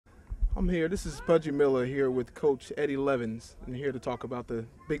I'm here. This is Pudgy Miller here with Coach Eddie Levins, and here to talk about the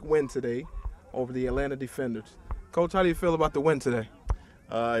big win today over the Atlanta Defenders. Coach, how do you feel about the win today?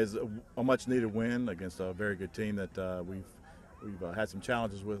 It's a much-needed win against a very good team that we've had some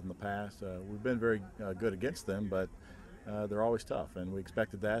challenges with in the past. We've been very good against them, but they're always tough, and we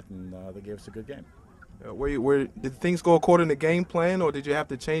expected that, and they gave us a good game. Did things go according to game plan, or did you have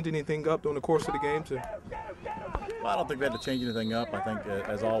to change anything up during the course of the game? Well, I don't think we had to change anything up. I think,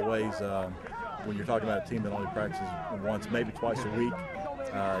 as always, when you're talking about a team that only practices once, maybe twice a week,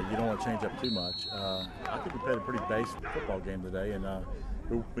 you don't want to change up too much. I think we played a pretty base football game today, and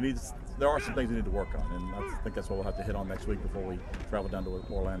there are some things we need to work on, and I think that's what we'll have to hit on next week before we travel down to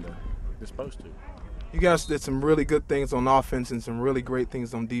Orlando. We're supposed to. You guys did some really good things on offense and some really great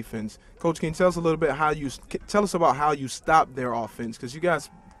things on defense. Coach, can you tell us a little bit about how you stopped their offense? Because you guys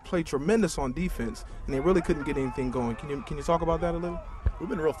played tremendous on defense, and they really couldn't get anything going. Can you talk about that a little? We've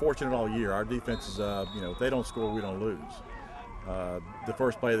been real fortunate all year. Our defense is, if they don't score, we don't lose. The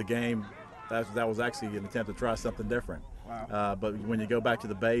first play of the game, that was actually an attempt to try something different. Wow. But when you go back to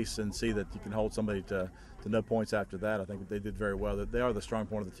the base and see that you can hold somebody to no points after that, I think they did very well. They are the strong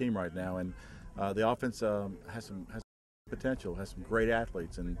point of the team right now, and the offense has some potential, has some great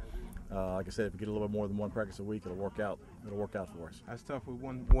athletes, and like I said, if we get a little bit more than one practice a week, it'll work out. It'll work out for us. That's tough with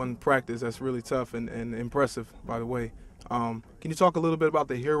one practice. That's really tough and impressive, by the way. Can you talk a little bit about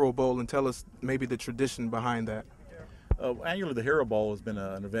the Hero Bowl and tell us maybe the tradition behind that? Annually, the Hero Bowl has been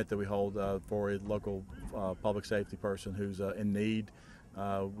an event that we hold for a local public safety person who's in need.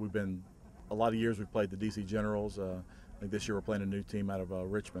 A lot of years we've played the DC Generals. I think this year we're playing a new team out of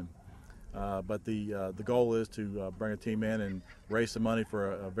Richmond. But the goal is to bring a team in and raise some money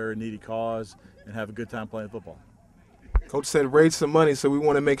for a very needy cause and have a good time playing football. Coach said raise some money, so we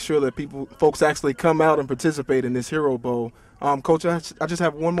want to make sure that folks actually come out and participate in this Hero Bowl. Coach, I just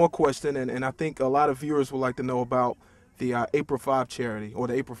have one more question, and I think a lot of viewers would like to know about the April 5 charity, or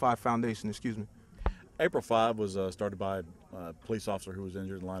the April 5 Foundation, excuse me. April 5 was started by a police officer who was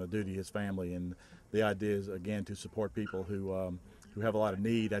injured in the line of duty, his family, and the idea is, again, to support people who have a lot of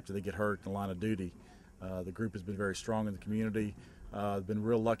need after they get hurt in the line of duty. The group has been very strong in the community. Been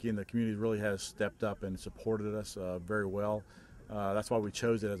real lucky, and the community really has stepped up and supported us very well. That's why we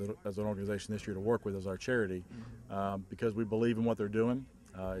chose it as an organization this year to work with as our charity, because we believe in what they're doing.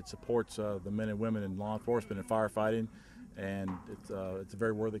 It supports the men and women in law enforcement and firefighting, and it's a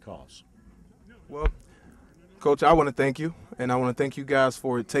very worthy cause. Well, Coach, I want to thank you, and I want to thank you guys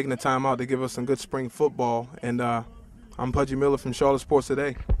for taking the time out to give us some good spring football. And I'm Pudgy Miller from Charlotte Sports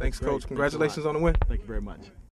Today. Thanks, Coach. Congratulations on the win. Thank you very much.